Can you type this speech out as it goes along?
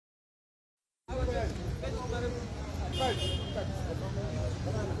Okay,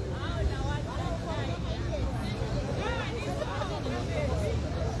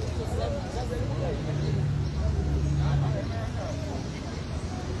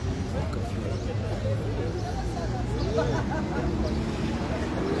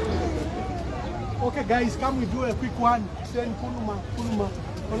 guys, can we do a quick one? Send Kuluma,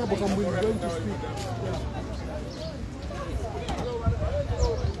 Honorable Kambui is going to speak. Yeah.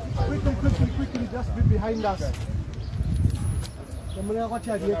 Quickly, just be behind us.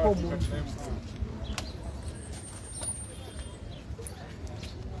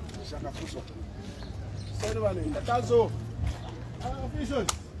 Shakafuswa. Tatazo. Officials.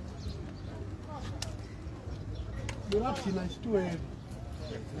 You're not seen as too heavy.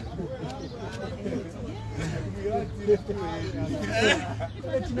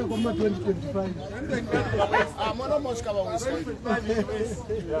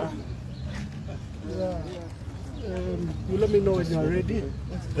 You let me know when you're ready.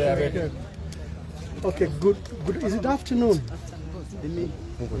 Okay, good. Is it afternoon? Let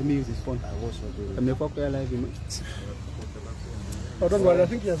me use this phone. Oh, don't worry, I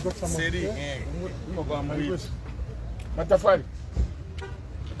think he has got some. Matafari.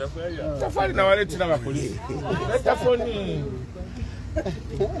 Matafari na wale tina mapolisi. Leta phone.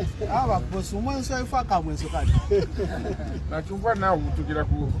 Aba boss, umwenso ifaka mwenso kati. Na chumba na utukira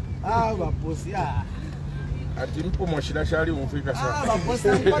ku. Aba boss ya. Ati mpo mwashira shari umfika sana. Aba boss,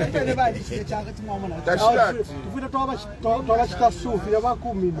 kwa tene bali chike changa timwamona. Tashira. Tufuna toba chitasufi ya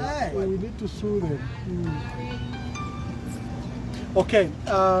bakumi. We need to sue them. Okay,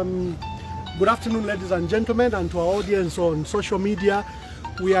 good afternoon, ladies and gentlemen, and to our audience on social media.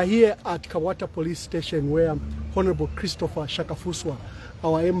 We are here at Kawata Police Station where Honorable Christopher Shakafuswa,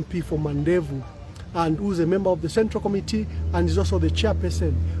 our MP for Mandevu, and who is a member of the Central Committee and is also the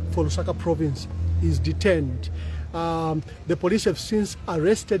chairperson for Lusaka Province, is detained. The police have since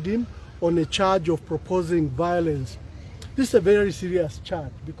arrested him on a charge of proposing violence. This is a very serious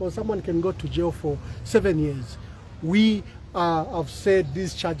charge because someone can go to jail for 7 years. We have said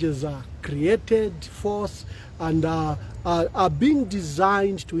these charges are created, forced, and are being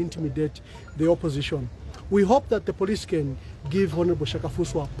designed to intimidate the opposition. We hope that the police can give Honorable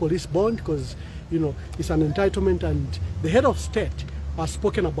Shakafuswa police bond because, you know, it's an entitlement, and the head of state has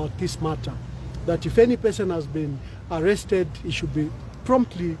spoken about this matter, that if any person has been arrested, he should be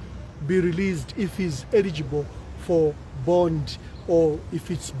promptly be released if he's eligible for bond, or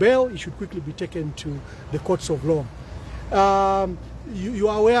if it's bail, he should quickly be taken to the courts of law. You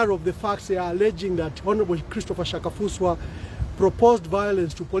are aware of the facts. They are alleging that Honorable Christopher Shakafuswa proposed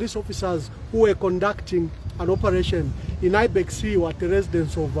violence to police officers who were conducting an operation in Ibex at the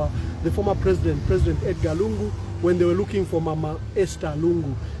residence of the former President Edgar Lungu, when they were looking for Mama Esther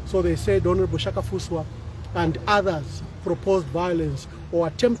Lungu. So they said Honorable Shakafuswa and others proposed violence or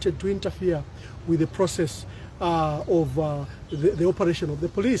attempted to interfere with the process of the operation of the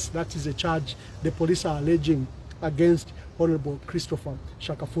police. That is a charge the police are alleging against Honorable Christopher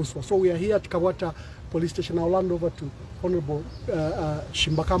Shakafuswa. So we are here at Kawata Police Station. I'll hand over to Honorable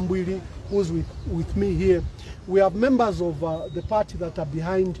Shimbakambwili, who's with me here. We have members of the party that are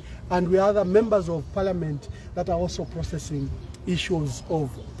behind, and we have other members of parliament that are also processing issues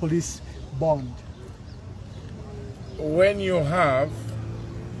of police bond. When you have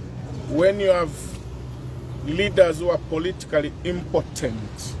leaders who are politically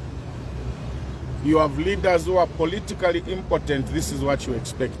impotent, you have leaders who are politically impotent, this is what you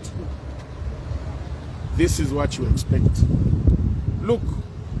expect. This is what you expect. Look,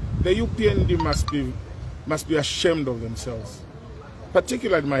 the UPND must be ashamed of themselves.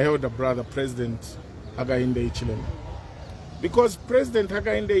 Particularly my elder brother, President Hakainde Hichilema. Because President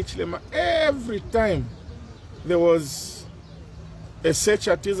Hakainde Hichilema, every time there was a search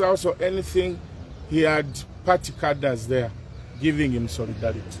at his house or anything, he had party cadres there giving him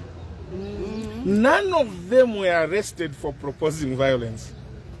solidarity. None of them were arrested for proposing violence.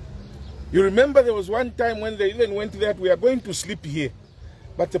 You remember there was one time when they even went there, we are going to sleep here.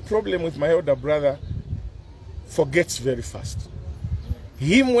 But the problem with my elder brother, forgets very fast.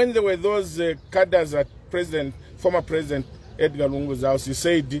 Him, when there were those cadres at former President Edgar Lungu's house, he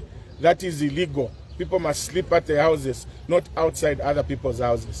said that is illegal. People must sleep at their houses, not outside other people's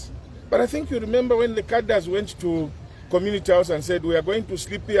houses. But I think you remember when the cadres went to community house and said, we are going to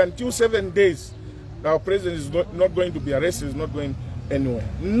sleep here until 7 days. Our president is not going to be arrested, is not going anywhere.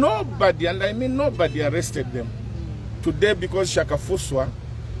 Nobody, and I mean nobody, arrested them. Today, because Shakafuswa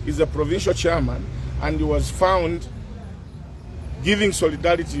is a provincial chairman and he was found giving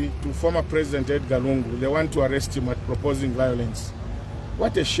solidarity to former President Edgar Lungu, they want to arrest him at proposing violence.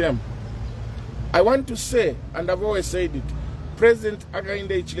 What a shame. I want to say, and I've always said it, President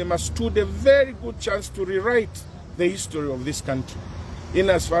Hakainde Hichilema stood a very good chance to rewrite the history of this country in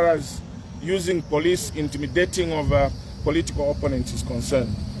as far as using police intimidating of political opponents is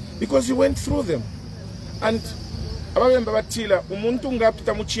concerned. Because he went through them. And ababemba batila umuntu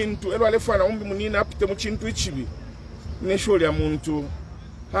ngapita mu kintu ero alefana umbi munina apite mu kintu ichibi nesholi ya muntu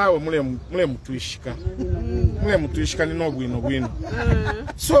hawe mule mutuishika ni nobwino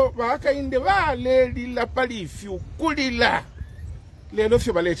so Hakainde balelila palifi ukulila lelo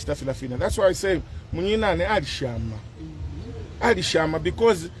fyo balechita filafina. That's why I say munina ne alishama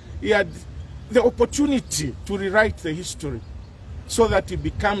because he had the opportunity to rewrite the history so that he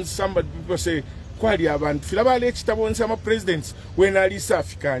becomes somebody. People say kwali abantu filaba lechita bonse ama presidents when alisa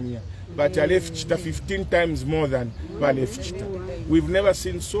Africania, but I left chita 15 times more than Balefchita. We've never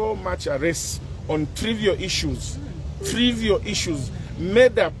seen so much arrests on trivial issues,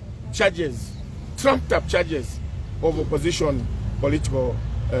 made up charges, trumped up charges of opposition political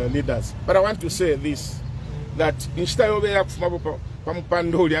leaders. But I want to say this, that instead of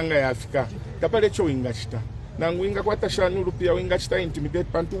pamupando lianga ya Afrika, kapale cho ingachita. Nanguinga kwata shanuru pia ingachita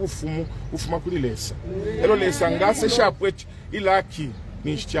intimidate pantu ufuma kulilesa. Elo lesa ngase shapwe ilaki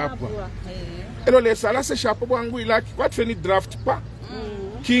ni chapwa. Elo lesa lase shapwa wangu ilaki kwa tfeni draft pa.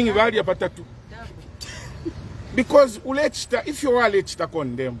 King vali ya patatu. Because ulechita, if you are lechita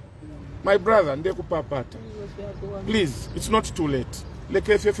condemn, my brother, ndeku papata. Please, it's not too late.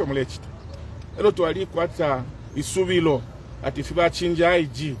 Leke FF mulechita. Elo tuwali kwata isubilo ati fiba chinja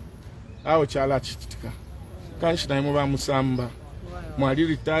IG au chala chitika. Kanshi na imo ba musamba. Mwali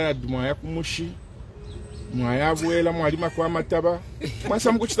retired mwaya kumushi. Mwaya buela mwali makwa mataba.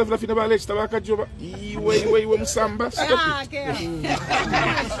 Mwasa mkuchita vila fina bale chita baka joba. Iwe musamba. Stop it.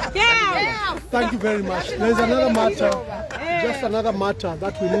 Thank you very much. There's another matter, just another matter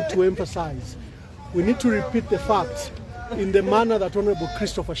that we need to emphasize. We need to repeat the facts in the manner that Honorable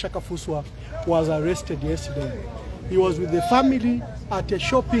Christopher Shakafuswa was arrested yesterday. He was with the family at a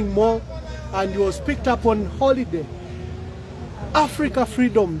shopping mall and he was picked up on holiday. Africa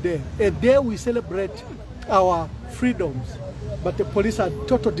Freedom Day, a day we celebrate our freedoms, but the police had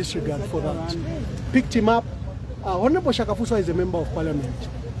total disregard for that. Picked him up. Honorable Shakafuswa is a member of parliament.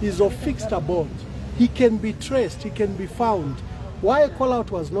 He's of fixed abode. He can be traced, he can be found. Why a call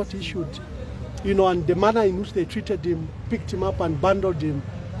out was not issued, you know, and the manner in which they treated him, picked him up and bundled him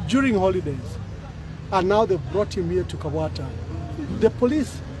during holidays. And now they've brought him here to Kabwata. The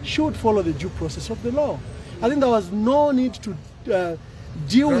police should follow the due process of the law. I think there was no need to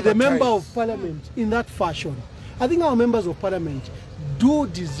deal with a member of parliament in that fashion. I think our members of parliament do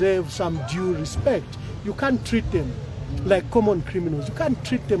deserve some due respect. You can't treat them like common criminals. You can't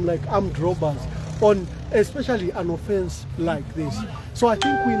treat them like armed robbers on especially an offense like this. So I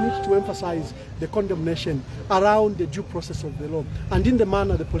think we need to emphasize the condemnation around the due process of the law and in the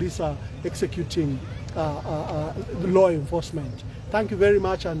manner the police are executing the law enforcement. Thank you very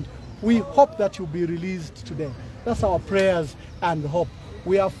much, and we hope that you'll be released today. That's our prayers and hope.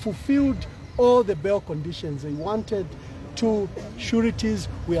 We have fulfilled all the bail conditions. They wanted 2 sureties.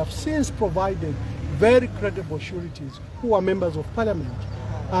 We have since provided very credible sureties who are members of parliament.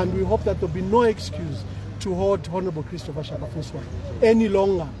 And we hope that there will be no excuse to hold Honorable Christopher Shakafuswa any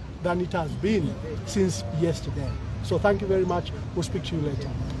longer than it has been since yesterday. So thank you very much. We'll speak to you later.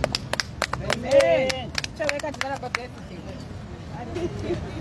 Amen.